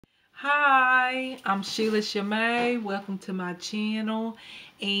Hi, I'm Sheila Shamay. Welcome to my channel.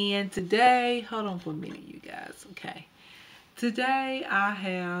 And today, hold on for a minute, you guys. Okay. Today I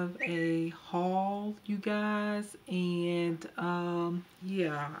have a haul, you guys. And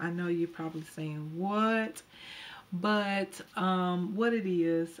yeah, I know you're probably saying what? But what it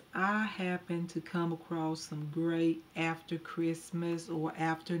is, I happen to come across some great after Christmas or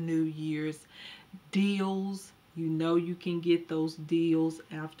after New Year's deals. You know you can get those deals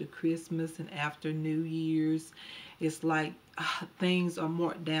after Christmas and after New Year's. It's like things are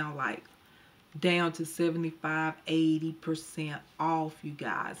marked down like down to 75, 80% off, you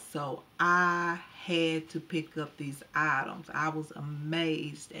guys. So I had to pick up these items. I was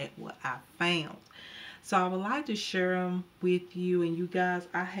amazed at what I found. So I would like to share them with you and you guys.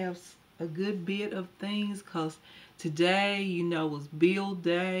 I have a good bit of things because today, was bill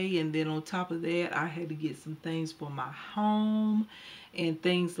day, and then on top of that, I had to get some things for my home and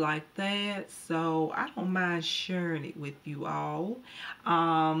things like that. So I don't mind sharing it with you all.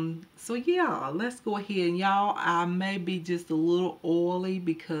 So yeah, let's go ahead. And y'all, I may be just a little oily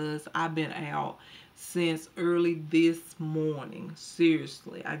because I've been out since early this morning.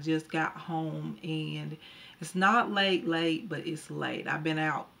 Seriously, I just got home and it's not late, but it's late. I've been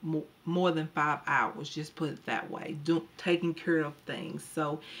out more than 5 hours, just put it that way, taking care of things.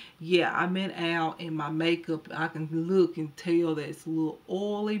 So yeah, I've been out, and my makeup, I can look and tell that it's a little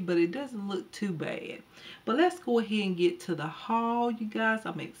oily, but it doesn't look too bad. But let's go ahead and get to the haul, you guys.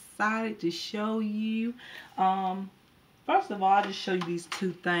 I'm excited to show you. First of all, I'll just show you these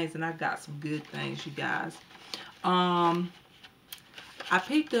two things, and I got some good things, you guys. I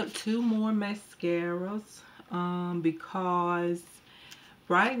picked up two more mascaras because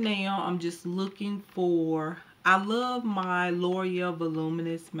right now I'm just looking for, I love my L'Oreal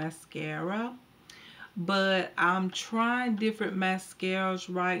Voluminous Mascara, but I'm trying different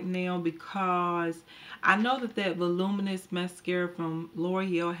mascaras right now because I know that voluminous mascara from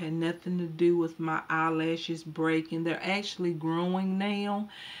L'Oreal had nothing to do with my eyelashes breaking. They're actually growing now.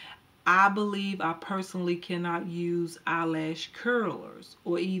 I believe I personally cannot use eyelash curlers,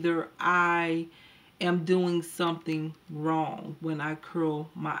 or either I am doing something wrong when I curl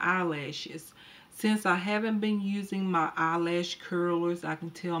my eyelashes. Since I haven't been using my eyelash curlers, I can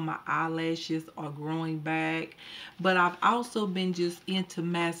tell my eyelashes are growing back. But I've also been just into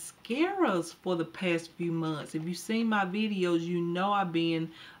mascaras for the past few months. If you've seen my videos, you know I've been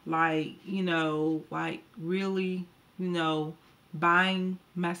like, like really, buying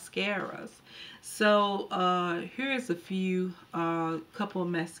mascaras. So here's a few couple of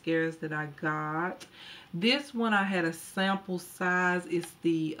mascaras that I got. This one I had a sample size. It's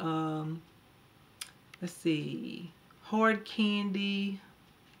the let's see, Hard Candy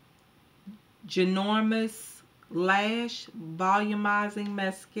Ginormous Lash Volumizing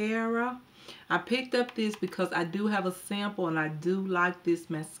Mascara. I picked up this because I do have a sample and I do like this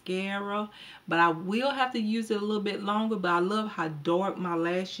mascara, but I will have to use it a little bit longer. But I love how dark my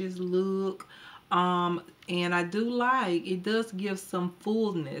lashes look. And I do like, it does give some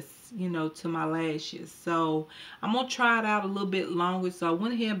fullness, to my lashes. So I'm going to try it out a little bit longer. So I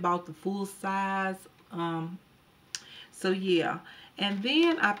went ahead and bought the full size. So yeah. And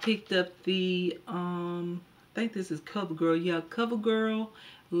then I picked up the, I think this is CoverGirl. Yeah, CoverGirl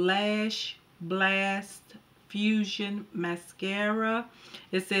Lash Blast Fusion Mascara.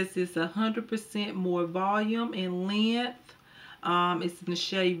 It says it's 100% more volume and length. It's in the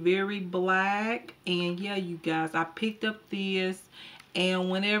shade Very Black. And yeah, you guys, I picked up this. And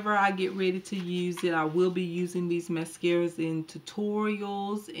whenever I get ready to use it, I will be using these mascaras in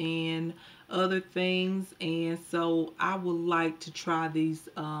tutorials and other things. And so I would like to try these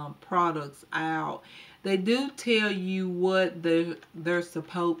products out. They do tell you what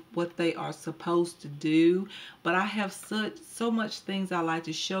what they are supposed to do, but I have so much things I like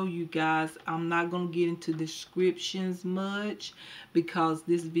to show you guys. I'm not going to get into descriptions much because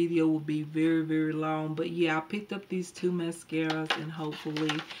this video will be very, very long. But yeah, I picked up these two mascaras, and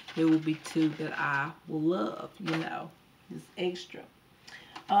hopefully there will be two that I will love, it's extra.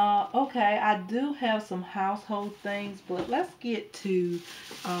 Okay, I do have some household things, but let's get to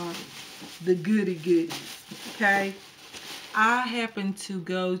the goody goodies, okay? I happened to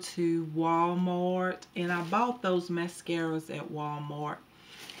go to Walmart, and I bought those mascaras at Walmart.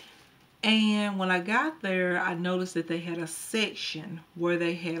 And when I got there, I noticed that they had a section where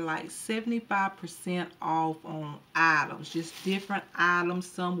they had like 75% off on items, just different items.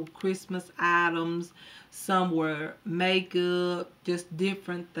 Some were Christmas items, some were makeup, just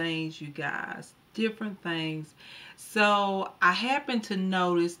different things, you guys, different things. So I happened to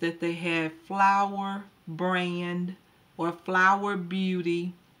notice that they had Flower Brand or Flower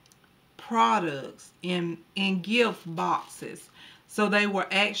Beauty products in gift boxes. So they were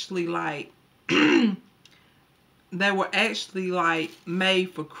actually like they were actually like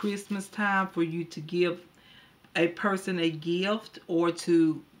made for Christmas time for you to give a person a gift, or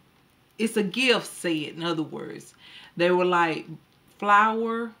to, it's a gift set, in other words. They were like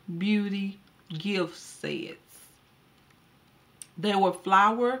flower beauty gift sets. They were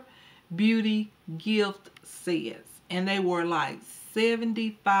flower beauty gift sets, and they were like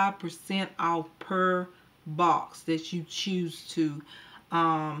 75% off per box that you choose to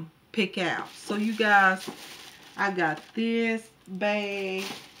pick out. So you guys, I got this bag.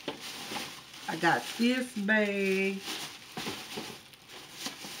 I got this bag.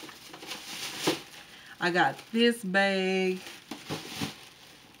 I got this bag.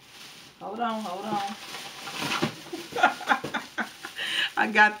 Hold on, hold on. I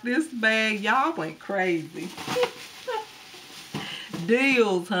got this bag. Y'all went crazy.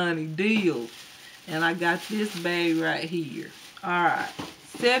 Deals, honey, deals. And I got this bag right here. Alright.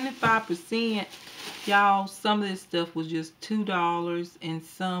 75%. Y'all, some of this stuff was just $2 and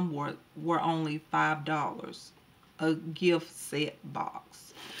some were only $5. A gift set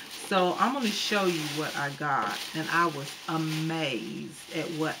box. So I'm going to show you what I got. And I was amazed at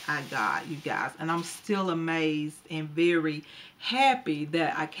what I got, you guys. And I'm still amazed and very happy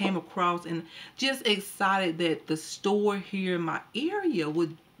that I came across, and just excited that the store here in my area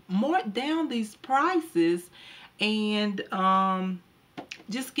would mark down these prices and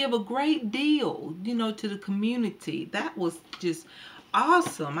just give a great deal, you know, to the community. That was just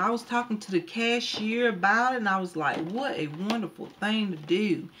awesome. I was talking to the cashier about it, and I was like, what a wonderful thing to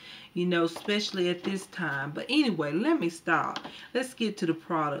do, you know, especially at this time. But anyway, let me stop. Let's get to the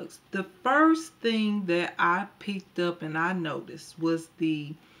products. The first thing that I picked up and I noticed was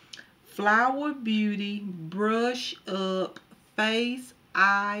the Flower Beauty Brush Up Face,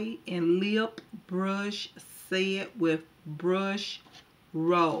 Eye, and Lip Brush Set with Brush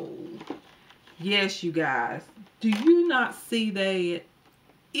Roll. Yes, you guys. Do you not see that?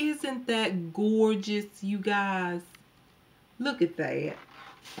 Isn't that gorgeous, you guys? Look at that.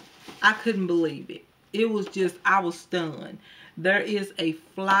 I couldn't believe it. It was just, I was stunned. There is a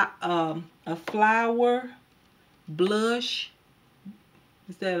flower blush.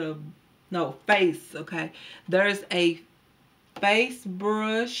 Is that a, no, face, okay. There's a face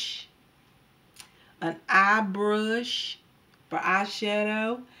brush, an eye brush for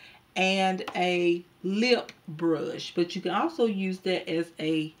eyeshadow, and a lip brush. But you can also use that as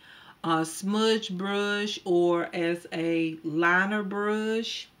a smudge brush or as a liner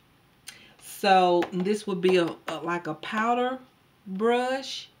brush. So this would be like a powder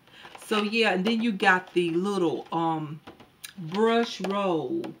brush. So yeah, and then you got the little brush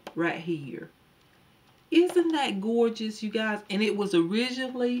roll right here. Isn't that gorgeous, you guys? And it was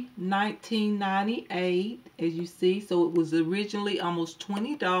originally $19.98, as you see. So it was originally almost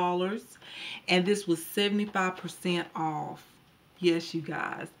 $20. And this was 75% off. Yes, you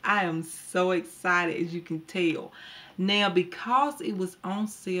guys. I am so excited, as you can tell. Now, because it was on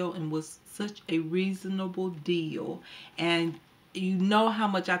sale and was such a reasonable deal, and you know how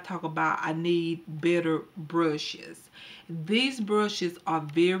much I talk about I need better brushes. These brushes are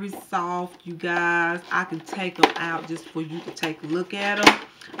very soft, you guys. I can take them out just for you to take a look at them.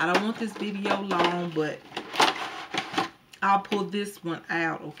 I don't want this video long, but I'll pull this one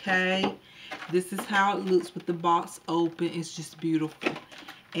out, okay? This is how it looks with the box open. It's just beautiful.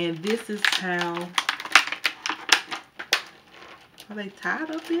 And this is how... Are they tied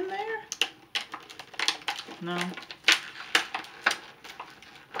up in there? No.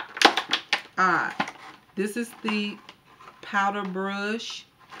 Alright. This is the powder brush.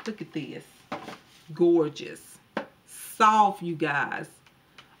 Look at this. Gorgeous. Soft, you guys.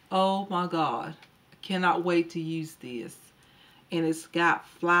 Oh my God. I cannot wait to use this. And it's got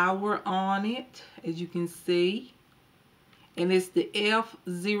flower on it, as you can see. And it's the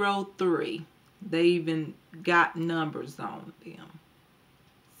F03. They even got numbers on them.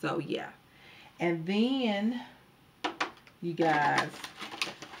 So yeah. And then, you guys,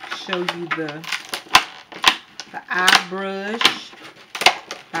 show you the eye brush.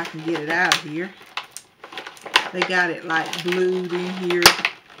 If I can get it out of here. They got it like glued in here.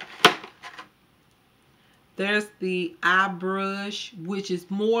 There's the eye brush, which is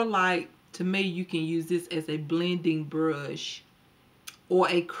more like, to me, you can use this as a blending brush or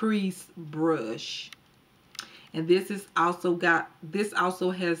a crease brush. And this is also got, this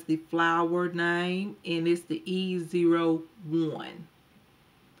also has the flower name, and it's the E01.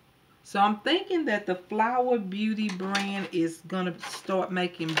 So I'm thinking that the Flower Beauty brand is gonna start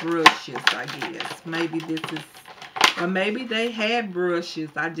making brushes, I guess. Maybe this is, or maybe they had brushes.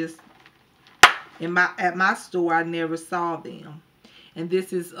 I just At my store, I never saw them. And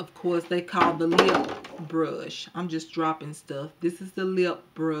this is, of course, they call the lip brush. I'm just dropping stuff. This is the lip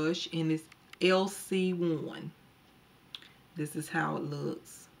brush, and it's LC1. This is how it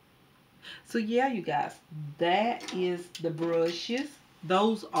looks. So yeah, you guys, that is the brushes.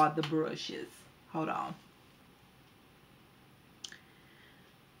 Those are the brushes. Hold on.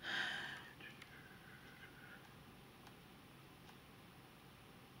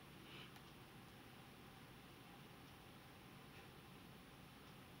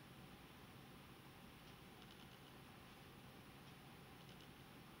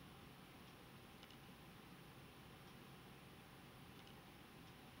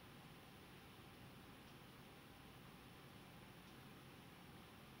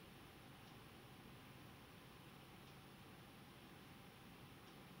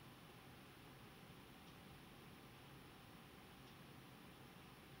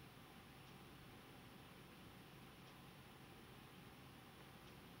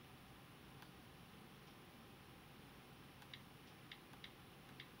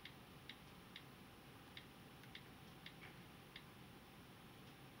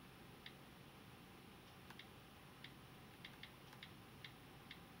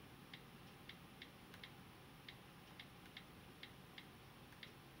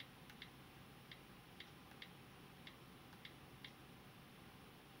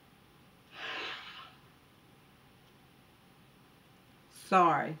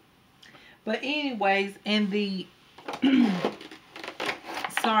 Sorry. But anyways, and the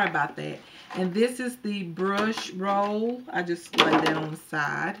sorry about that. And this is the brush roll. I just lay that on the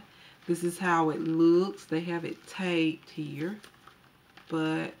side. This is how it looks. They have it taped here.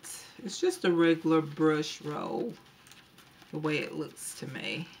 But it's just a regular brush roll. The way it looks to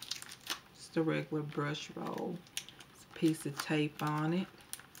me. Just a regular brush roll. It's a piece of tape on it.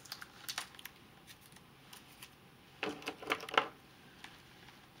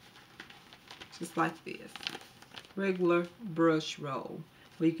 Just like this. Regular brush roll.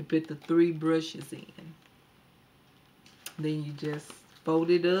 Where you can put the 3 brushes in. Then you just fold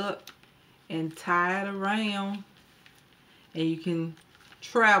it up and tie it around. And you can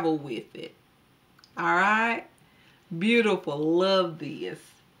travel with it. Alright? Beautiful. Love this.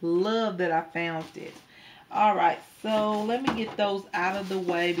 Love that I found it. Alright, so let me get those out of the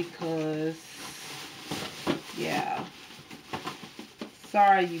way because, yeah.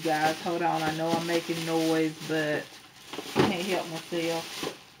 Sorry, you guys. Hold on. I know I'm making noise, but I can't help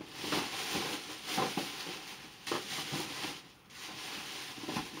myself.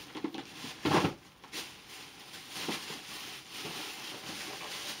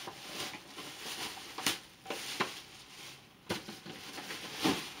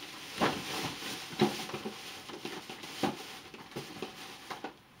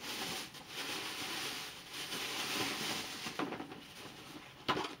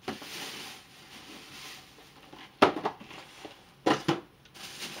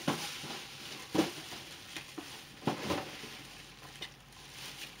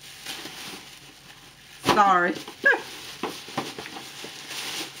 Sorry.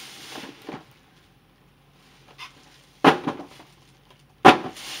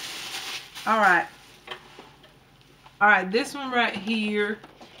 Alright. Alright, this one right here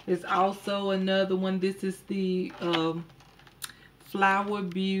is also another one. This is the Flower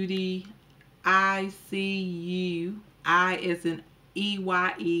Beauty ICU. I as in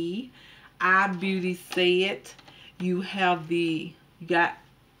EYE. Eye Beauty Set. You got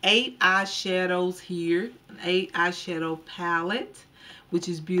 8 eyeshadows here. An 8 eyeshadow palette, which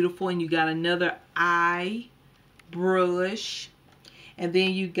is beautiful. And you got another eye brush. And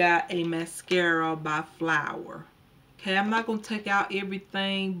then you got a mascara by Flower. Okay, I'm not going to take out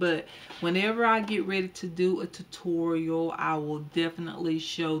everything, but whenever I get ready to do a tutorial, I will definitely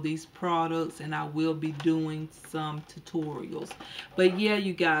show these products, and I will be doing some tutorials. But yeah,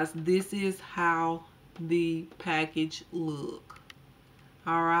 you guys, this is how the package look.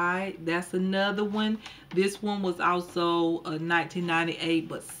 Alright, that's another one. This one was also $19.98,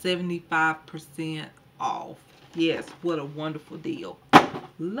 but 75% off. Yes, what a wonderful deal.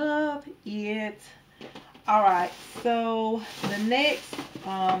 Love it. Alright, so the next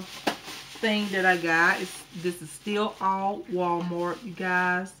thing that I got is, this is still all Walmart, you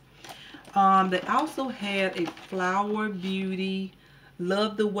guys. They also had a Flower Beauty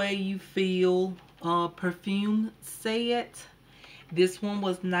Love the Way You Feel perfume set. This one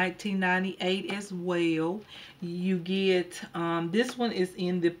was $19.98 as well. You get, this one is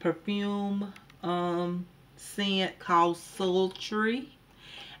in the perfume scent called Sultry.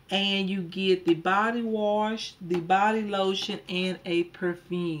 And you get the body wash, the body lotion, and a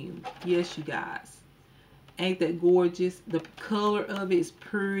perfume. Yes, you guys. Ain't that gorgeous? The color of it is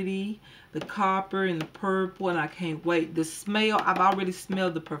pretty. The copper and the purple, and I can't wait. The smell, I've already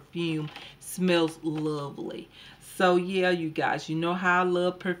smelled the perfume. Smells lovely. So yeah, you guys, you know how I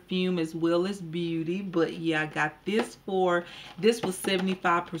love perfume as well as beauty. But yeah, I got this this was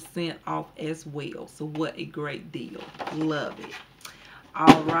 75% off as well. So what a great deal. Love it.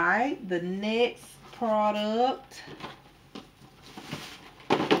 All right, the next product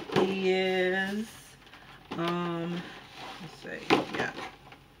is let's see, yeah.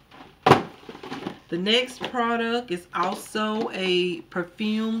 The next product is also a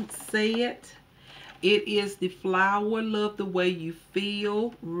perfume set. It is the Flower Love the Way You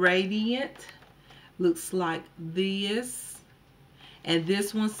Feel Radiant. Looks like this. And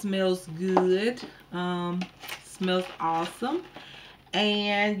this one smells good. Smells awesome.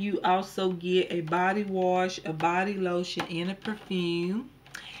 And you also get a body wash, a body lotion, and a perfume.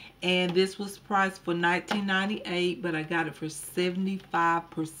 And this was priced for $19.98, but I got it for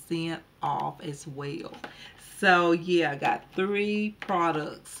 75% off as well. So yeah, I got 3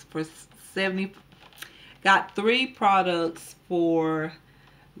 products for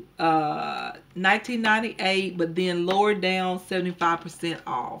 $19.98, but then lowered down 75%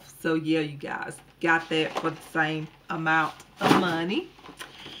 off. So yeah, you guys got that for the same amount of money.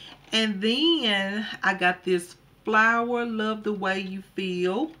 And then I got this Flower Love the Way You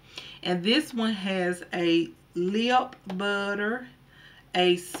Feel, and this one has a lip butter,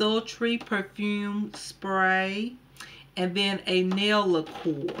 a sultry perfume spray, and then a nail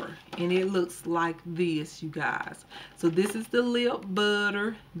lacquer, and it looks like this, you guys. So this is the lip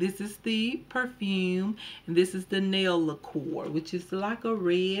butter, this is the perfume, and this is the nail lacquer, which is like a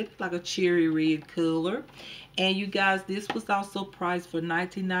red, like a cherry red color. And you guys, this was also priced for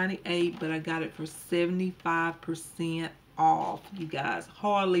 $19.98, but I got it for 75% off. You guys,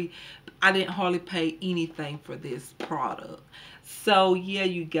 I didn't hardly pay anything for this product. So yeah,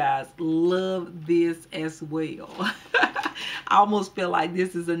 you guys, love this as well. I almost feel like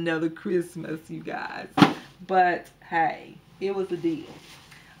this is another Christmas, you guys. But hey, it was a deal.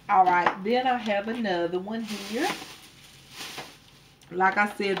 All right, then I have another one here. Like I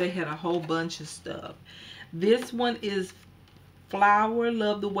said, they had a whole bunch of stuff. This one is Flower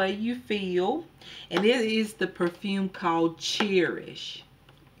Love the Way You Feel, and it is the perfume called Cherish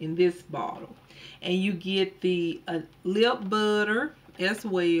in this bottle. And you get the lip butter as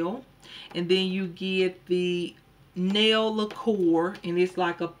well, and then you get the nail lacquer, and it's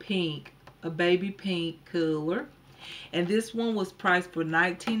like a pink, a baby pink color. And this one was priced for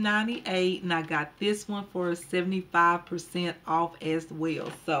 $19.98, and I got this one for 75% off as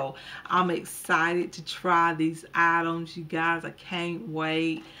well. So I'm excited to try these items, you guys. I can't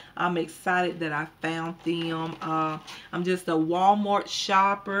wait. I'm excited that I found them. I'm just a Walmart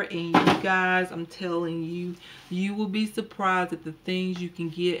shopper, and you guys, I'm telling you, you will be surprised at the things you can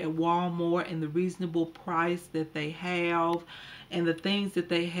get at Walmart and the reasonable price that they have and the things that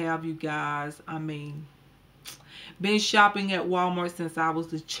they have, you guys. I mean, been shopping at Walmart since I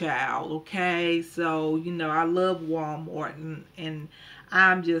was a child, okay? So, you know, I love Walmart, and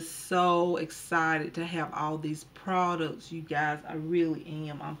I'm just so excited to have all these products, you guys. I really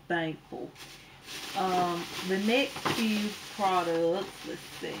am. I'm thankful. The next few products, let's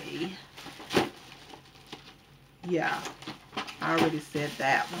see. Yeah, I already said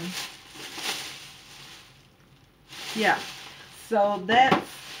that one. Yeah, so that's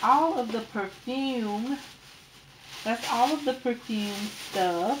all of the perfume. That's all of the perfume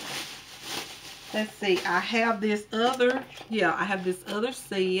stuff. Let's see. I have this other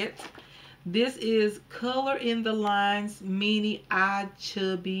set. This is Color in the Lines Mini Eye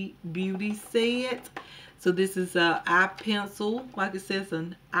Chubby Beauty Set. So this is a eye pencil, like it says,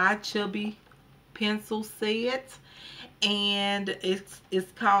 an eye chubby pencil set. And it's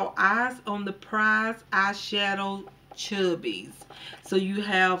called Eyes on the Prize Eyeshadow Chubbies. So you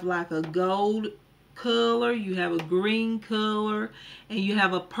have like a gold color, you have a green color, and you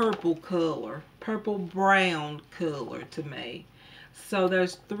have a purple color, purple brown color to me. So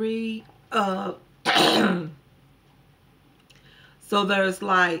there's 3 so there's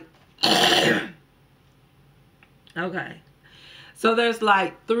like okay, so there's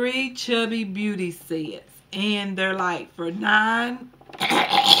like 3 chubby beauty sets, and they're like for 9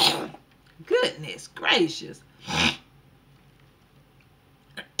 goodness gracious.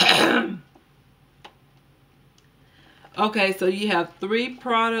 Okay, so you have 3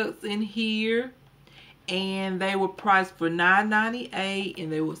 products in here, and they were priced for $9.98, and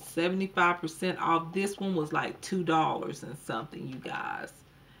they were 75% off. This one was like $2 and something, you guys.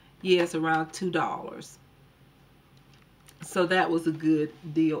 Yes, around $2. So that was a good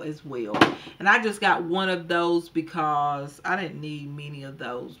deal as well. And I just got one of those because I didn't need many of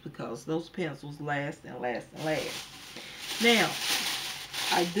those, because those pencils last and last and last. Now,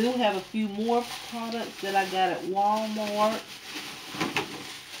 I do have a few more products that I got at Walmart,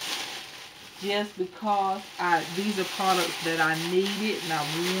 just because these are products that I needed and I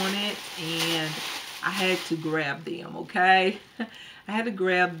wanted, and I had to grab them, okay? I had to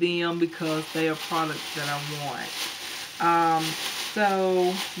grab them because they are products that I want.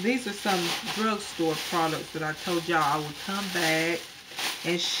 So these are some drugstore products that I told y'all I would come back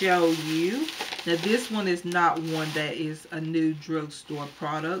and show you. Now this one is not one that is a new drugstore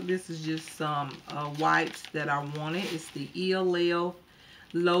product. This is just some wipes that I wanted. It's the ELF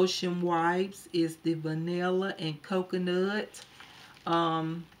lotion wipes. It's the vanilla and coconut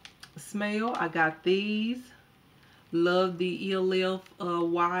smell. I got these. Love the ELF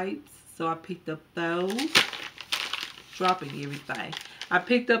wipes, so I picked up those. Dropping everything. I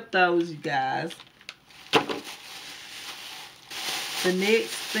picked up those, you guys. The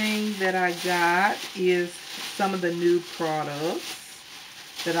next thing that I got is some of the new products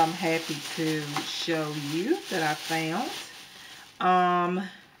that I'm happy to show you that I found.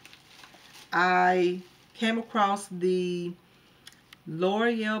 I came across the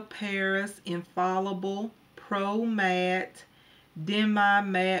L'Oreal Paris Infallible Pro Matte Demi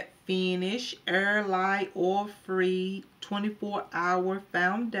Matte Finish Airlight Oil Free 24-hour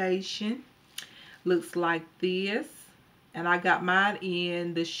foundation. Looks like this. And I got mine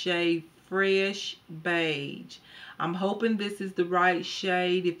in the shade Fresh Beige. I'm hoping this is the right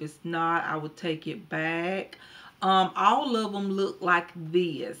shade. If it's not, I will take it back. All of them look like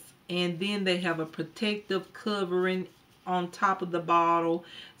this. And then they have a protective covering on top of the bottle.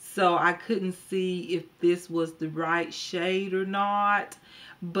 So I couldn't see if this was the right shade or not.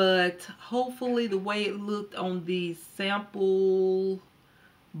 But hopefully the way it looked on the sample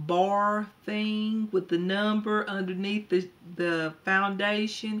bar thing with the number underneath the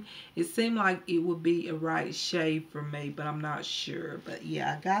foundation, it seemed like it would be a right shade for me, but I'm not sure. But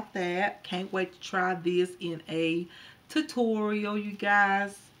yeah, I got that. Can't wait to try this in a tutorial, you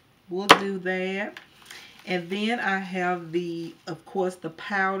guys. We'll do that. And then I have the, of course, the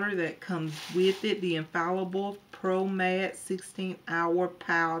powder that comes with it, the Infallible Pro Matte 16-hour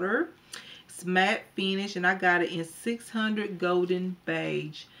powder. It's matte finish, and I got it in 600 Golden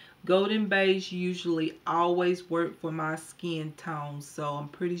Beige. Golden Beige usually always work for my skin tone, so I'm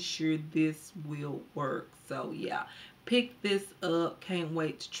pretty sure this will work. So yeah, pick this up. Can't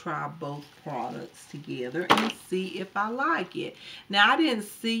wait to try both products together and see if I like it. Now, I didn't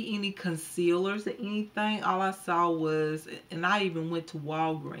see any concealers or anything. All I saw was, and I even went to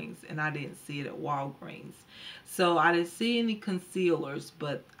Walgreens and I didn't see it at Walgreens. So I didn't see any concealers,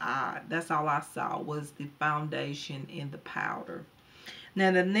 but that's all I saw was the foundation and the powder.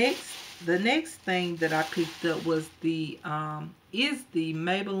 Now the next thing that I picked up was the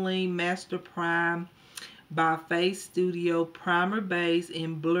Maybelline Master Prime by Face Studio Primer Base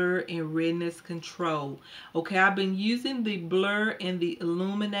in Blur and Redness Control. Okay, I've been using the Blur and the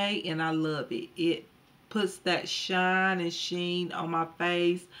Illuminate, and I love it. It puts that shine and sheen on my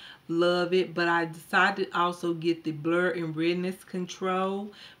face. Love it. But I decided to also get the Blur and Redness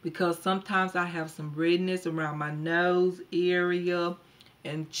Control because sometimes I have some redness around my nose area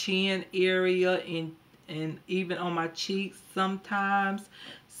and chin area and even on my cheeks sometimes.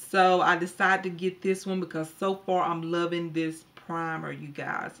 So I decided to get this one because so far I'm loving this primer, you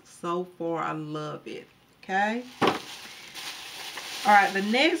guys. So far I love it. Okay. Alright, the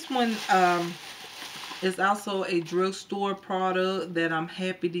next one is also a drugstore product that I'm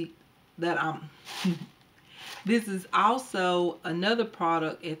happy to this is also another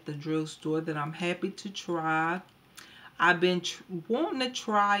product at the drugstore that I'm happy to try. I've been wanting to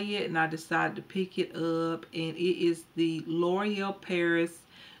try it, and I decided to pick it up, and it is the L'Oreal Paris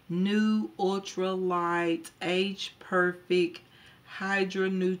New Ultra Light Age Perfect Hydra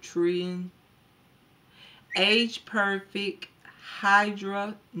Nutrient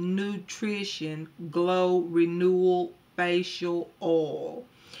Nutrition Glow Renewal Facial Oil.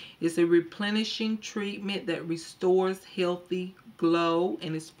 It's a replenishing treatment that restores healthy glow,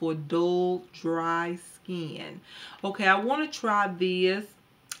 and it's for dull, dry skin. Okay, I want to try this.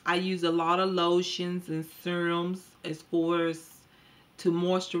 I use a lot of lotions and serums as far as to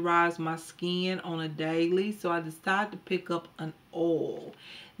moisturize my skin on a daily, so I decided to pick up an oil.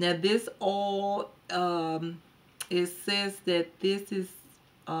 Now this oil, it says that this is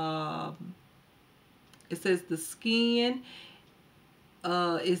it says the skin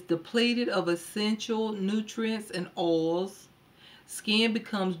is depleted of essential nutrients and oils. Skin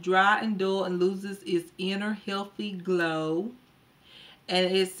becomes dry and dull and loses its inner healthy glow.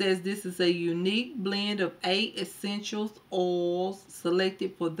 And it says this is a unique blend of 8 essential oils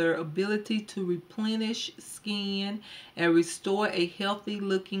selected for their ability to replenish skin and restore a healthy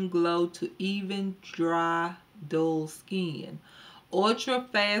looking glow to even dry, dull skin. Ultra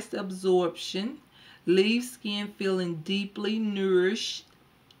fast absorption leaves skin feeling deeply nourished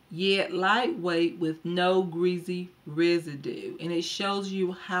yet lightweight with no greasy residue. And it shows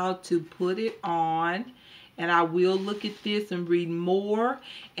you how to put it on. And I will look at this and read more.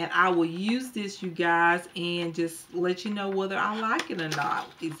 And I will use this, you guys, and just let you know whether I like it or not.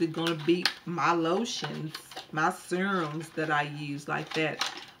 Is it going to beat my lotions, my serums that I use, like that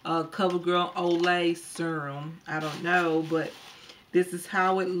CoverGirl Olay serum? I don't know, but this is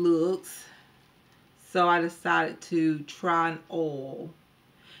how it looks. So I decided to try an oil,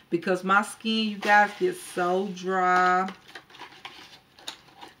 because my skin, you guys, gets so dry.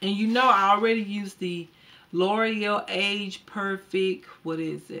 And you know, I already used the L'Oreal Age Perfect, what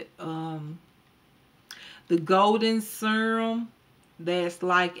is it? The Golden Serum. That's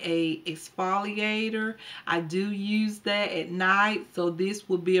like a exfoliator. I do use that at night. So this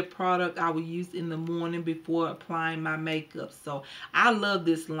would be a product I would use in the morning before applying my makeup. So I love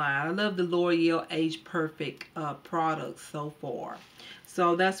this line. I love the L'Oreal Age Perfect products so far.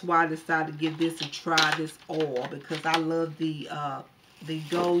 So that's why I decided to give this a try, this oil, because I love the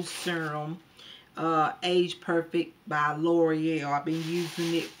Gold Serum Age Perfect by L'Oreal. I've been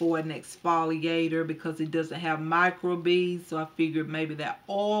using it for an exfoliator because it doesn't have microbeads. So I figured maybe that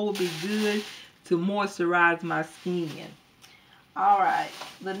oil would be good to moisturize my skin. Alright,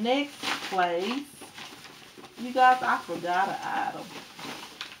 the next place, you guys, I forgot an item.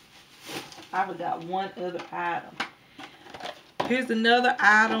 I forgot one other item. Here's another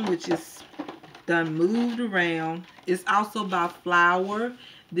item which is done moved around. It's also by Flower.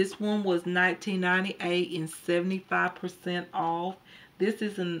 This one was $19.98 and 75% off. This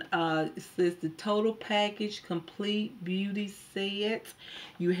is an it says the total package complete beauty set.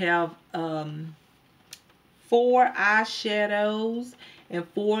 You have 4 eyeshadows and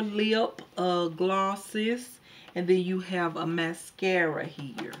 4 lip glosses, and then you have a mascara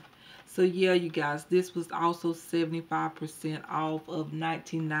here. So yeah, you guys, this was also 75% off of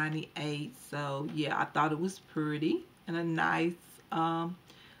 $19.98. So yeah, I thought it was pretty and a nice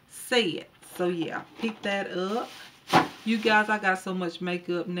set. So yeah, pick that up. You guys, I got so much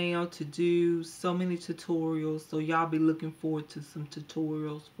makeup now to do, so many tutorials. So y'all be looking forward to some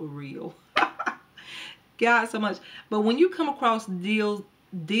tutorials for real. Got so much. But when you come across deals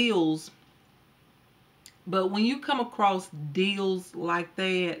like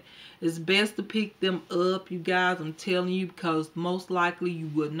that, it's best to pick them up, you guys. I'm telling you, because most likely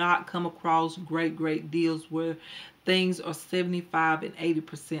you will not come across great deals where things are 75 and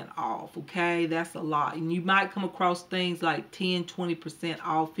 80% off. Okay, that's a lot. And you might come across things like 10-20%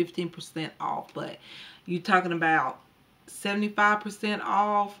 off, 15% off, but you're talking about 75%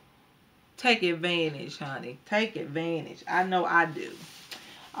 off. Take advantage, honey. Take advantage. I know I do.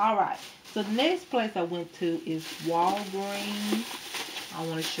 Alright, so the next place I went to is Walgreens. I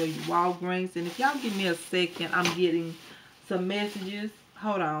want to show you Walgreens. And if y'all give me a second, I'm getting some messages.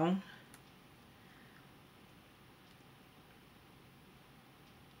 Hold on.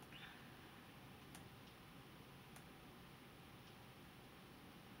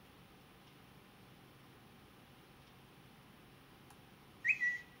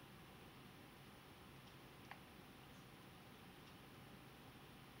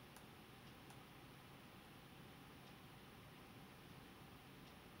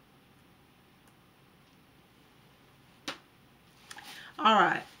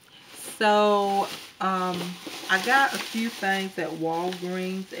 Alright, so I got a few things at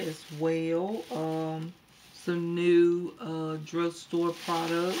Walgreens as well. Some new drugstore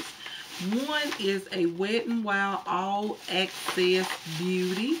products. One is a Wet n Wild All Access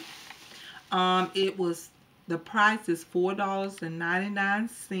Beauty. The price is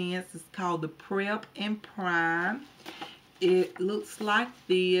 $4.99. It's called the Prep and Prime. It looks like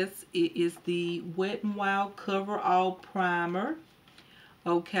this. It is the Wet n Wild Cover All Primer.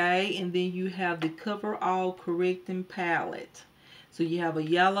 Okay, and then you have the Cover All Correcting Palette. So you have a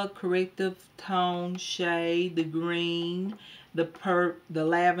yellow corrective tone shade, the green, the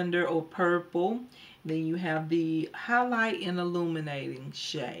lavender or purple. Then you have the highlight and illuminating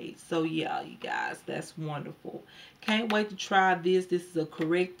shade. So yeah, you guys, that's wonderful. Can't wait to try this. This is a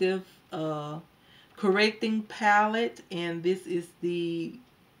correcting palette, and this is the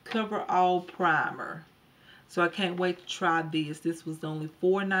Cover All Primer. So I can't wait to try this. This was only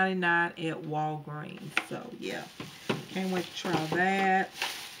 $4.99 at Walgreens. So yeah, Can't wait to try that.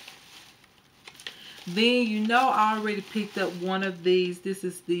 Then, you know, I already picked up one of these. This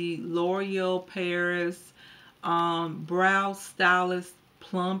is the L'Oreal Paris Brow Stylist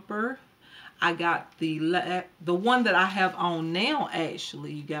Plumper. I got the one that I have on now,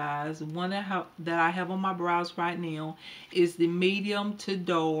 actually, you guys. The one that I have on my brows right now is the medium to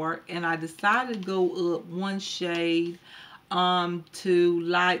dark, and I decided to go up one shade to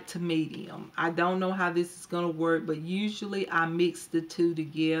light to medium. I don't know how this is going to work, but usually I mix the two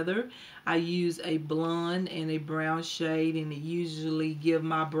together. I use a blonde and a brown shade, and it usually give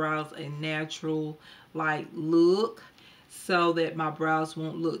my brows a natural like look, so that my brows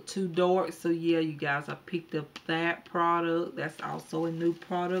won't look too dark. So yeah, you guys, I picked up that product. That's also a new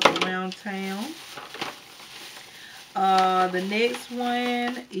product around town. The next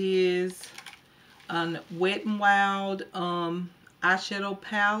one is Wet n Wild eyeshadow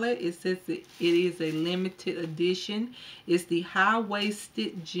palette. It says it is a limited edition. It's the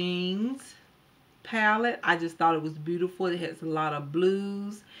high-waisted jeans palette. I just thought it was beautiful. It has a lot of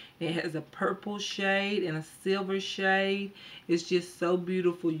blues. It has a purple shade and a silver shade. It's just so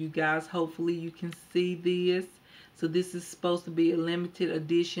beautiful, you guys. Hopefully you can see this. So this is supposed to be a limited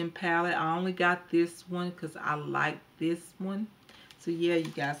edition palette. I only got this one because I like this one. So yeah, you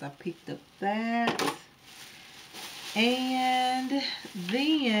guys, I picked up that. And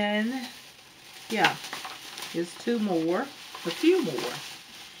then, yeah, there's two more, a few more.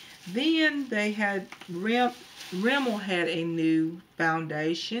 Then they had, Rimmel had a new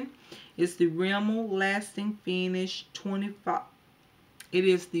foundation. It's the Rimmel Lasting Finish 25. It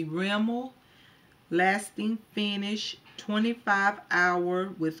is the Rimmel Lasting Finish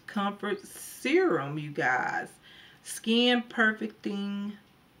 25-hour with comfort serum, you guys. Skin perfecting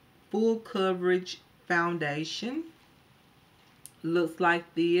full coverage foundation. Looks like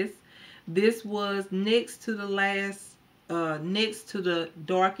this. This was next to the last, next to the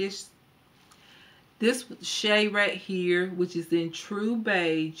darkest. This shade right here, which is in True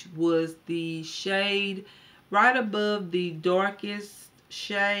Beige, was the shade right above the darkest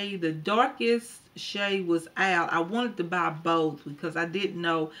shade. The darkest shade was out. I wanted to buy both because I didn't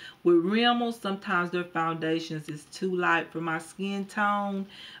know. With Rimmel, sometimes their foundations is too light for my skin tone.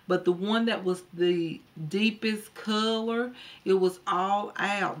 But the one that was the deepest color, it was all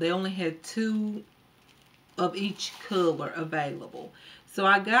out. They only had two of each color available. So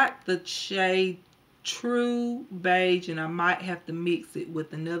I got the shade True Beige, and I might have to mix it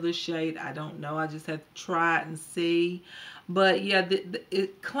with another shade. I don't know. I just have to try it and see. But yeah,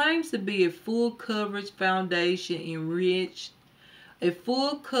 it claims to be a full coverage foundation enriched. A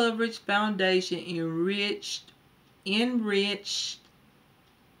full coverage foundation enriched.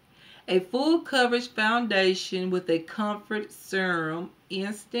 A full coverage foundation with a comfort serum.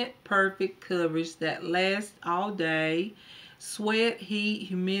 Instant perfect coverage that lasts all day. Sweat, heat,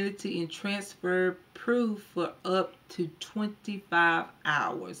 humidity, and transfer proof for up to 25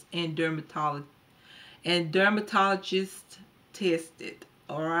 hours. And dermatologist tested.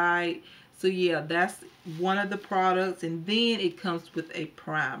 Alright. So yeah, that's one of the products. And then it comes with a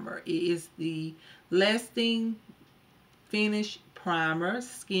primer. It is the Lasting Finish Primer,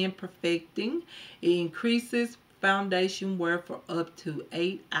 Skin Perfecting. It increases foundation wear for up to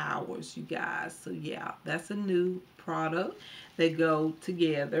 8 hours, you guys. So yeah, that's a new product. They go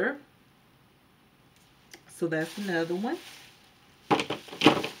together. So that's another one.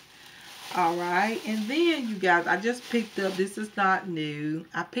 Alright, and then you guys, I just picked up, this is not new,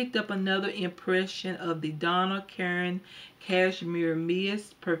 I picked up another impression of the Donna Karan Cashmere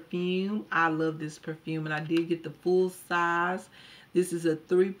Mist perfume. I love this perfume, and I did get the full size. This is a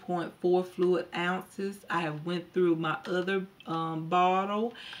 3.4 fluid ounces. I have went through my other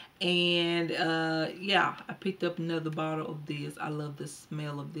bottle, and yeah, I picked up another bottle of this. I love the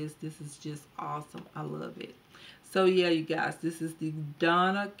smell of this. This is just awesome. I love it. So yeah, you guys, this is the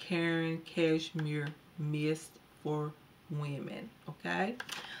Donna Karan Cashmere Mist for women. Okay.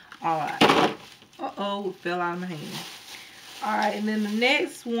 All right. Uh-oh, it fell out of my hand. All right, and then the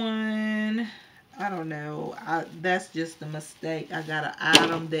next one, I don't know. That's just a mistake. I got an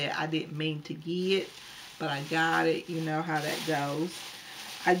item that I didn't mean to get, but I got it. You know how that goes.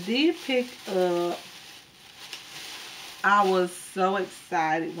 I did pick up, I was so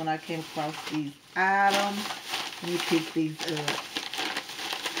excited when I came across these items. Let me pick these up.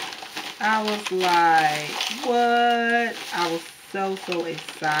 I was like, what? I was so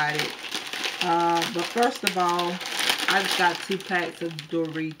excited. But first of all, I just got 2 packs of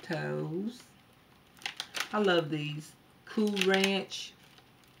Doritos. I love these. Cool Ranch.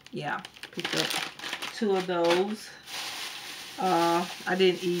 Yeah, picked up 2 of those. I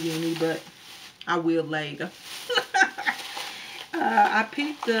didn't eat any, but I will later. I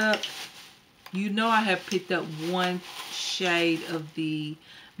picked up, I have picked up one shade of the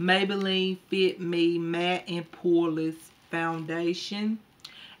Maybelline Fit Me Matte and Poreless Foundation.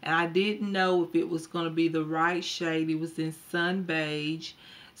 And I didn't know if it was going to be the right shade. It was in Sun Beige.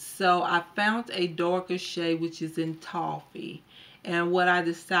 So I found a darker shade, which is in Toffee. And what I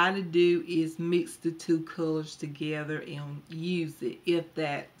decided to do is mix the two colors together and use it if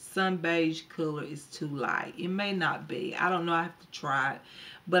that Sun Beige color is too light. It may not be. I don't know. I have to try it.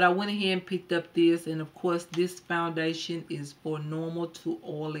 But I went ahead and picked up this. And of course, this foundation is for normal to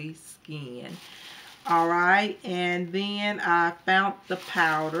oily skin. Alright, and then I found the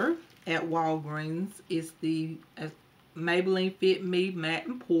powder at Walgreens. It's the Maybelline Fit Me Matte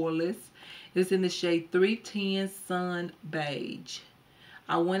and Poreless. It's in the shade 310 Sun Beige.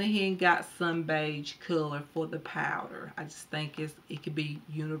 I went ahead and got Sun Beige color for the powder. I just think it could be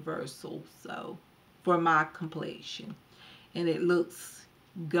universal, so for my complexion. And it looks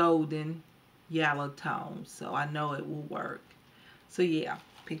golden yellow tone, so I know it will work. So yeah,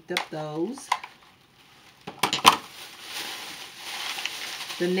 picked up those.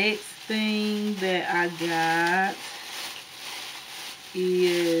 The next thing that I got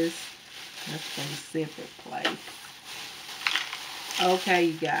is, that's from a separate place. Okay,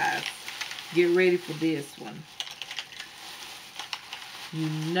 you guys, get ready for this one. You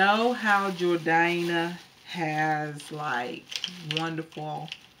know how Jordana has like wonderful,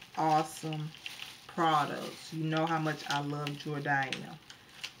 awesome products. You know how much I love Jordana.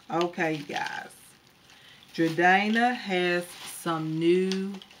 Okay, you guys. Jordana has some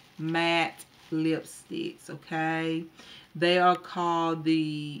new matte lipsticks, okay? They are called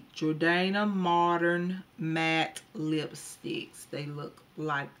the Jordana Modern Matte Lipsticks. They look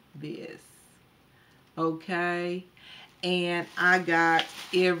like this, okay? And I got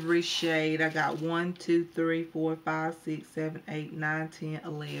every shade. I got 1, 2, 3, 4, 5, 6, 7, 8, 9, 10,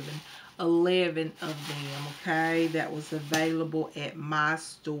 11. 11 of them, okay? That was available at my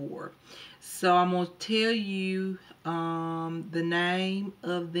store. So I'm going to tell you the name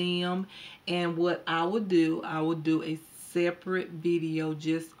of them, and what I will do a separate video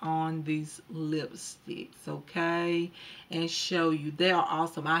just on these lipsticks, okay, and show you. They are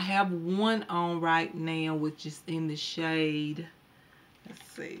awesome. I have one on right now, which is in the shade,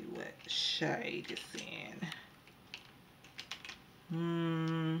 let's see what shade it's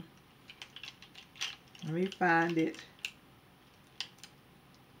in. Let me find it.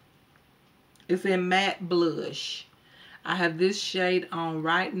 It's in Matte Blush. I have this shade on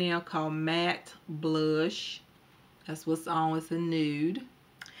right now called Matte Blush. That's what's on. It's a nude.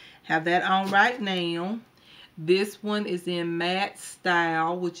 Have that on right now. This one is in Matte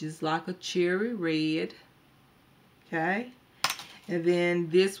Style, which is like a cherry red. Okay. And then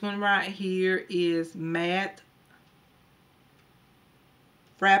this one right here is Matte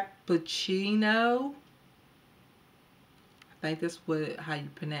Frappuccino. I think that's how you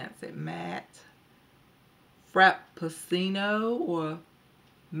pronounce it. Matte Frappuccino or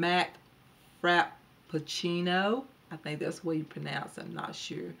Matte Frappuccino. I think that's what you pronounce it. I'm not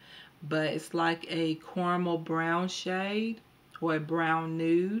sure. But it's like a caramel brown shade or a brown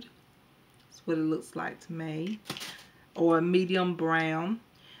nude. That's what it looks like to me. Or a medium brown.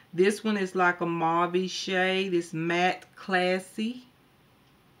 This one is like a mauve shade. It's Matte Classy.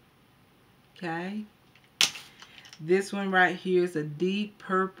 Okay. This one right here is a deep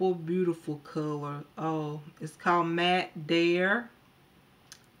purple, beautiful color. Oh, it's called Matte Dare.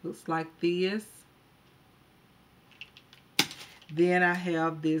 Looks like this. Then I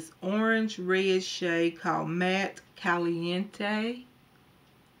have this orange red shade called Matte Caliente.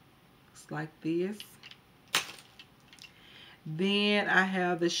 Looks like this. Then I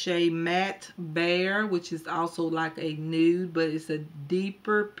have the shade Matte Bear, which is also like a nude, but it's a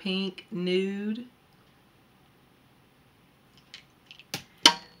deeper pink nude.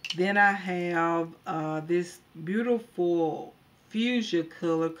 Then I have this beautiful fuchsia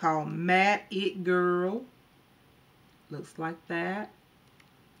color called Matte It Girl. Looks like that.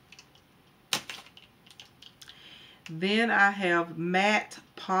 Then I have Matte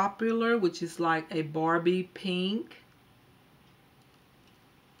Popular, which is like a Barbie pink.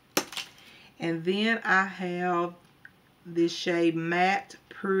 And then I have this shade Matte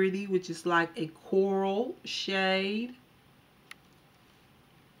Pretty, which is like a coral shade.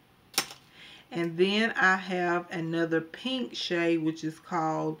 And then I have another pink shade, which is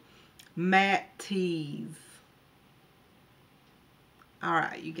called Matte Tease.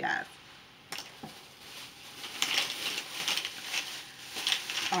 Alright, you guys.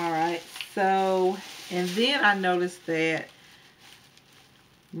 Alright, so, and then I noticed that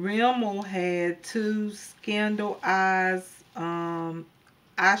Rimmel had 2 Scandal Eyes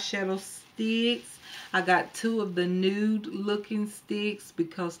eyeshadow sticks. I got 2 of the nude looking sticks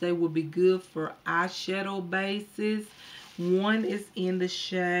because they will be good for eyeshadow bases. One is in the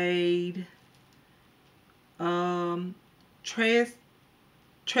shade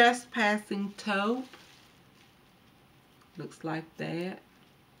Trespassing Taupe. Looks like that.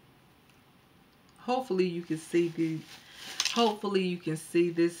 Hopefully you can see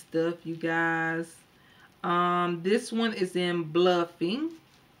this stuff, you guys. This one is in Bluffing.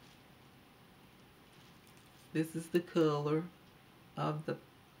 This is the color of the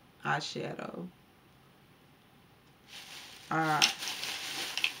eyeshadow. Alright.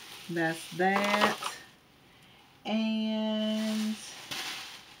 That's that. And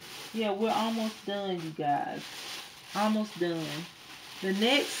yeah, we're almost done, you guys. Almost done. The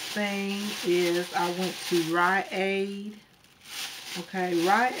next thing is I went to Rite Aid. Okay,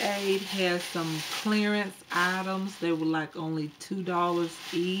 Rite Aid has some clearance items. They were like only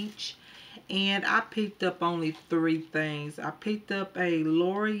 $2 each. And I picked up only 3 things. I picked up a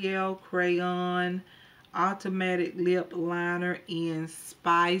L'Oreal Crayon Automatic Lip Liner in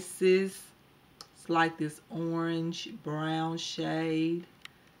Spices. It's like this orange brown shade.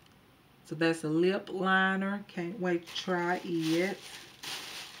 So that's a lip liner. Can't wait to try it.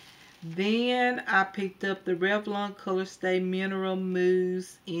 Then I picked up the Revlon Colorstay Mineral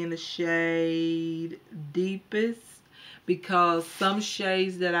Mousse in the shade Deepest, because some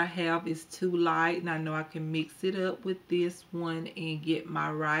shades that I have is too light, and I know I can mix it up with this one and get my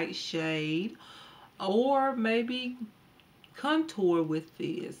right shade, or maybe contour with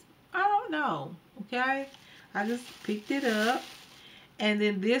this. I don't know. Okay, I just picked it up. And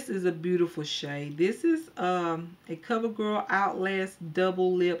then this is a beautiful shade. This is a CoverGirl Outlast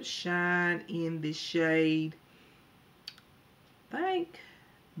Double Lip Shine in the shade, I think,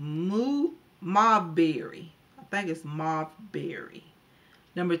 Mauve Berry. I think it's Mauve Berry.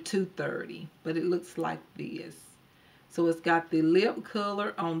 Number 230. But it looks like this. So it's got the lip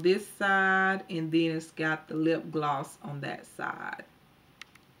color on this side, and then it's got the lip gloss on that side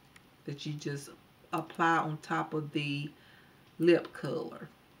that you just apply on top of the lip color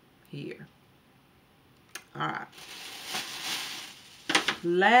here. Alright.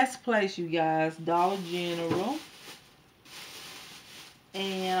 Last place, you guys, Dollar General.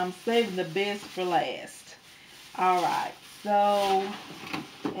 And I'm saving the best for last. Alright, so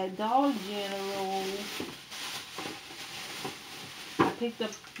at Dollar General, I picked up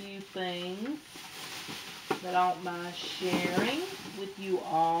a few things that I don't mind sharing with you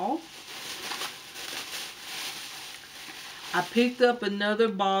all. I picked up another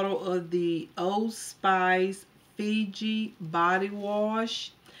bottle of the Old Spice Fiji Body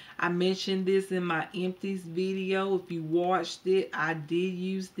Wash. I mentioned this in my empties video. If you watched it, I did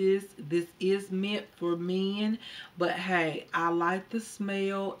use this. This is meant for men, but hey, I like the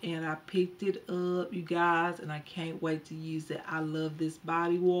smell and I picked it up, you guys, and I can't wait to use it. I love this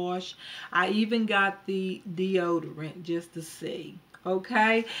body wash. I even got the deodorant just to see.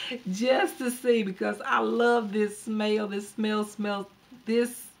 Okay, just to see, because I love this smell. This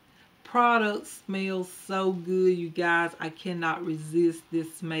product smells so good, you guys. I cannot resist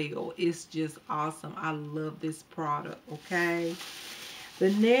this smell. It's just awesome. I love this product. Okay,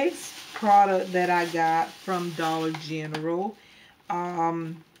 the next product that I got from Dollar General,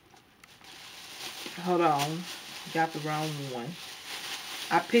 hold on, got the wrong one.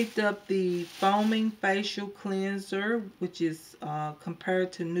 I picked up the Foaming Facial Cleanser, which is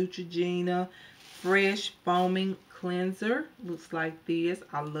compared to Neutrogena Fresh Foaming Cleanser. Looks like this.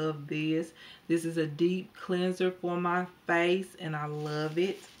 I love this. This is a deep cleanser for my face, and I love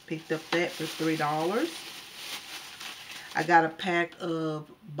it. Picked up that for $3. I got a pack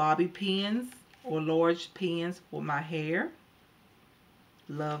of bobby pins or large pins for my hair.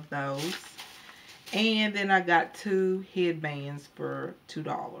 Love those. And then I got 2 headbands for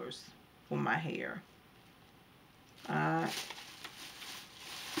 $2 for my hair. So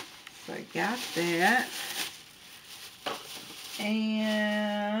I got that.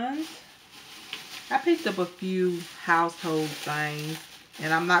 And I picked up a few household things.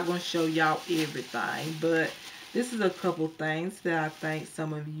 And I'm not going to show y'all everything, but this is a couple things that I think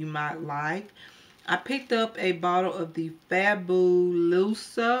some of you might like. I picked up a bottle of the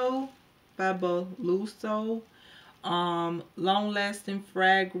Fabuloso long-lasting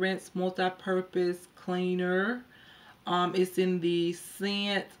fragrance multi-purpose cleaner. It's in the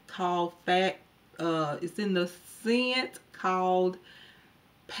scent called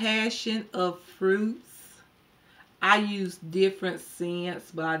Passion of Fruits. I use different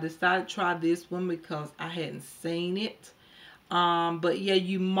scents, but I decided to try this one because I hadn't seen it. But yeah,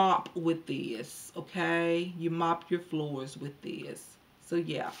 you mop with this, okay? You mop your floors with this. So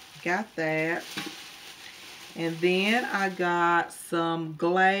yeah, got that. And then I got some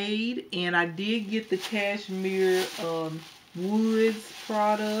Glade, and I did get the Cashmere Woods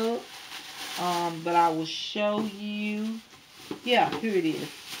product. But I will show you. Yeah, here it is.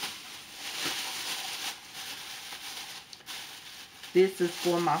 This is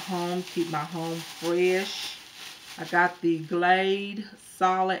for my home, keep my home fresh. I got the Glade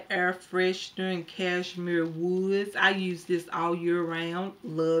Solid Air Freshener in Cashmere Woods. I use this all year round.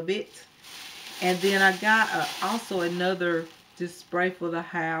 Love it. And then I got also another just spray for the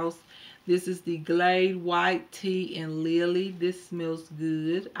house. This is the Glade White Tea and Lily. This smells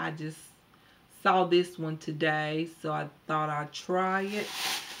good. I just saw this one today, so I thought I'd try it.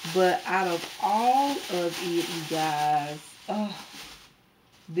 But out of all of it, you guys,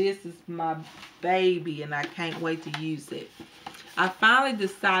 this is my baby, and I can't wait to use it. I finally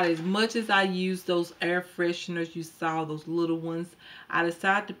decided, as much as I use those air fresheners, you saw those little ones, I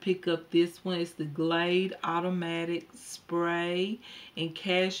decided to pick up this one. It's the Glade Automatic Spray in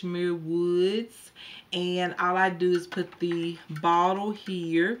Cashmere Woods. And all I do is put the bottle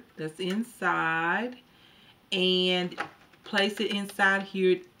here that's inside and place it inside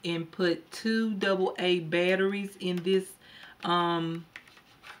here and put 2 AA batteries in this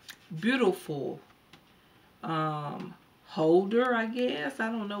beautiful holder, I guess.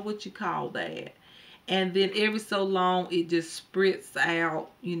 I don't know what you call that. And then every so long it just spritz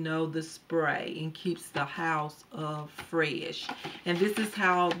out, you know, the spray and keeps the house fresh. And this is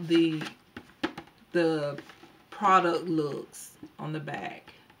how the product looks on the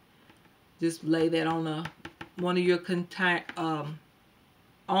back. Just lay that on one of your container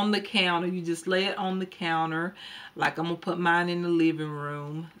on the counter. You just lay it on the counter, like I'm gonna put mine in the living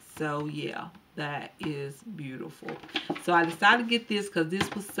room. So yeah, that is beautiful. So I decided to get this because this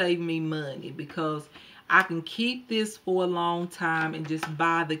will save me money, because I can keep this for a long time and just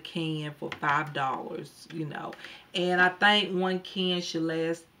buy the can for $5, you know. And I think one can should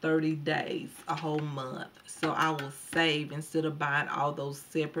last 30 days, a whole month. So I will save instead of buying all those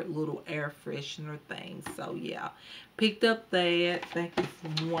separate little air freshener things. So yeah, picked up that. I think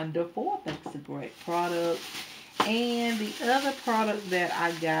it's wonderful. I think it's a great product. And the other product that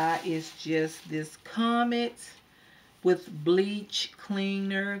I got is just this Comet with bleach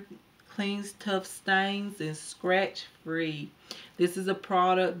cleaner. Cleans tough stains and scratch free. This is a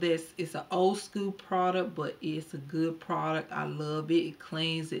product it's an old school product, but it's a good product. I love it. It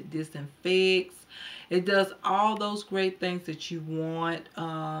cleans, it disinfects. It does all those great things that you want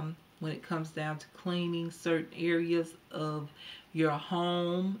when it comes down to cleaning certain areas of your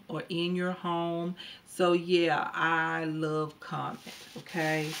home or in your home. So yeah, I love Comet.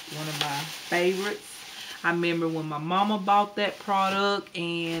 Okay, one of my favorites. I remember when my mama bought that product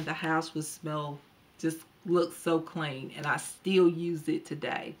and the house would smell, just look so clean, and I still use it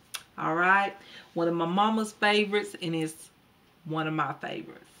today. All right, one of my mama's favorites, and it's one of my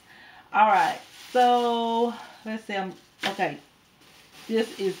favorites. All right, so let's see. Okay,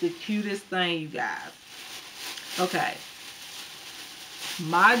 this is the cutest thing, you guys. Okay,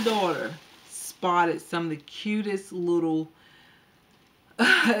 my daughter spotted some of the cutest little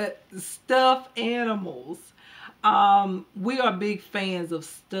stuffed animals. We are big fans of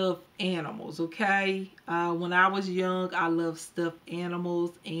stuffed animals, okay? When I was young, I loved stuffed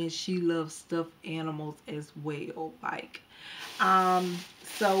animals, and she loves stuffed animals as well. Like,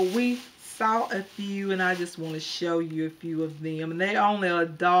 so we saw a few, and I just want to show you a few of them. And they're only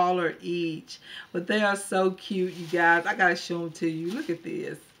 $1 each, but they are so cute, you guys. I gotta show them to you. Look at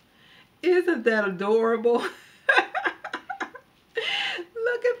this. Isn't that adorable?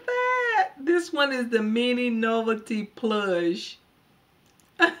 Look at that. This one is the mini novelty plush.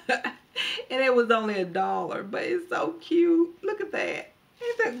 And it was only $1, but it's so cute. Look at that.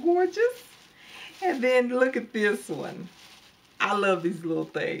 Ain't that gorgeous? And then look at this one. I love these little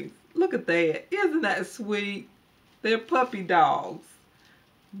things. Look at that. Isn't that sweet? They're puppy dogs.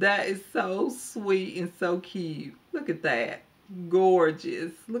 That is so sweet and so cute. Look at that.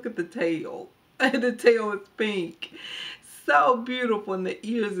 Gorgeous. Look at the tail. The tail is pink. So beautiful, and the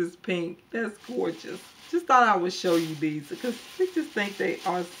ears is pink. That's gorgeous. Just thought I would show you these because I just think they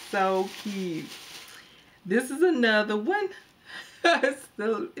are so cute. This is another one.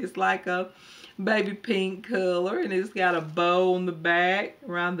 It's like a baby pink color, and it's got a bow on the back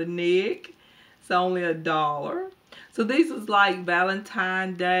around the neck. It's only $1. So these is like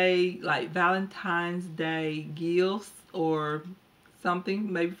Valentine's Day gifts or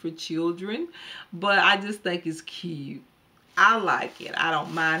something, maybe for children. But I just think it's cute. I like it. I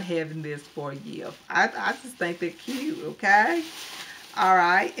don't mind having this for a gift. I just think they're cute, okay? All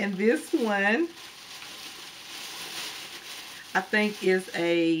right, and this one I think is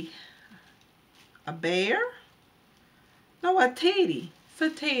a bear? No, a teddy. It's a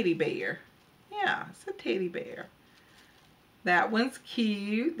teddy bear. Yeah, it's a teddy bear. That one's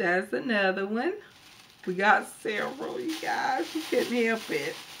cute. That's another one. We got several, you guys. We couldn't help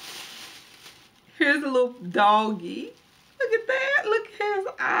it. Here's a little doggy. Look at that. Look at his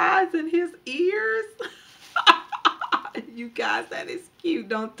eyes and his ears. You guys, that is cute.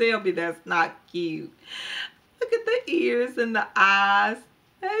 Don't tell me that's not cute. Look at the ears and the eyes.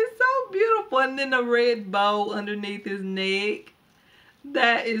 That is so beautiful. And then the red bow underneath his neck.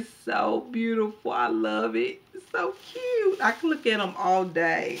 That is so beautiful. I love it. It's so cute. I can look at them all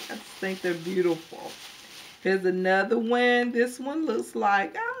day. I just think they're beautiful. Here's another one. This one looks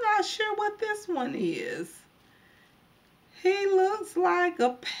like, I'm not sure what this one is. He looks like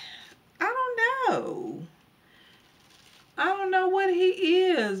a, I don't know. I don't know what he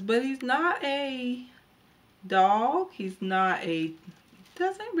is, but he's not a dog. He's not a,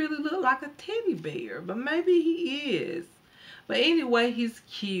 doesn't really look like a teddy bear, but maybe he is. But anyway, he's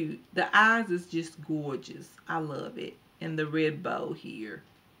cute. The eyes is just gorgeous. I love it. And the red bow here.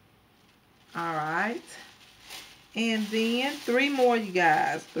 All right. And then 3 more, you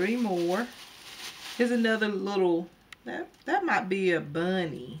guys. 3 more. Here's another little, that might be a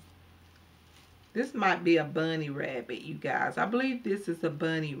bunny. This might be a bunny rabbit, you guys. I believe this is a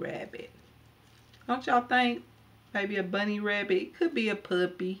bunny rabbit. Don't y'all think? Maybe a bunny rabbit. It could be a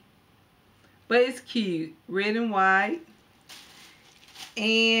puppy. But it's cute. Red and white.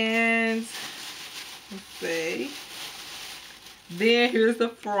 And let's see. Then here's the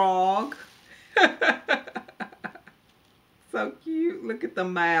frog. So cute. Look at the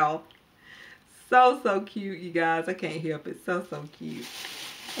mouth. So cute, you guys. I can't help it. So cute.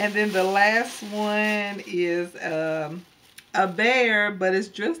 And then the last one is a bear, but it's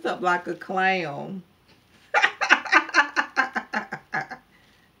dressed up like a clown.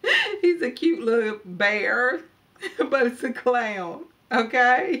 He's a cute little bear, but it's a clown.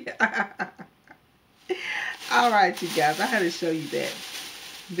 Okay? All right, you guys. I had to show you that.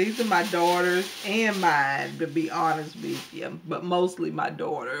 These are my daughters and mine, to be honest with you. But mostly my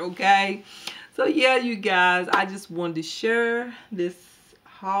daughter, okay? So, yeah, you guys. I just wanted to share this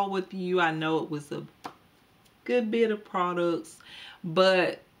haul with you. I know it was a good bit of products.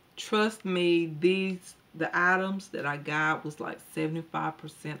 But trust me, the items that I got was like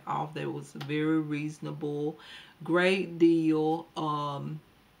 75% off. That was very reasonable. Great deal.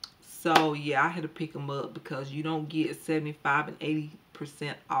 So yeah, I had to pick them up because you don't get 75 and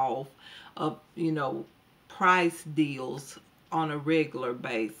 80% off of, you know, price deals on a regular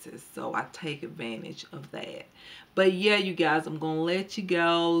basis. So I take advantage of that. But yeah, you guys, I'm gonna let you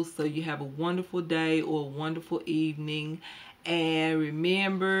go so you have a wonderful day or a wonderful evening. And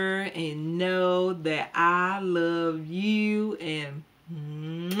remember and know that I love you, and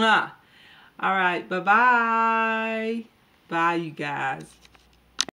mwah. All right, bye-bye. Bye, you guys.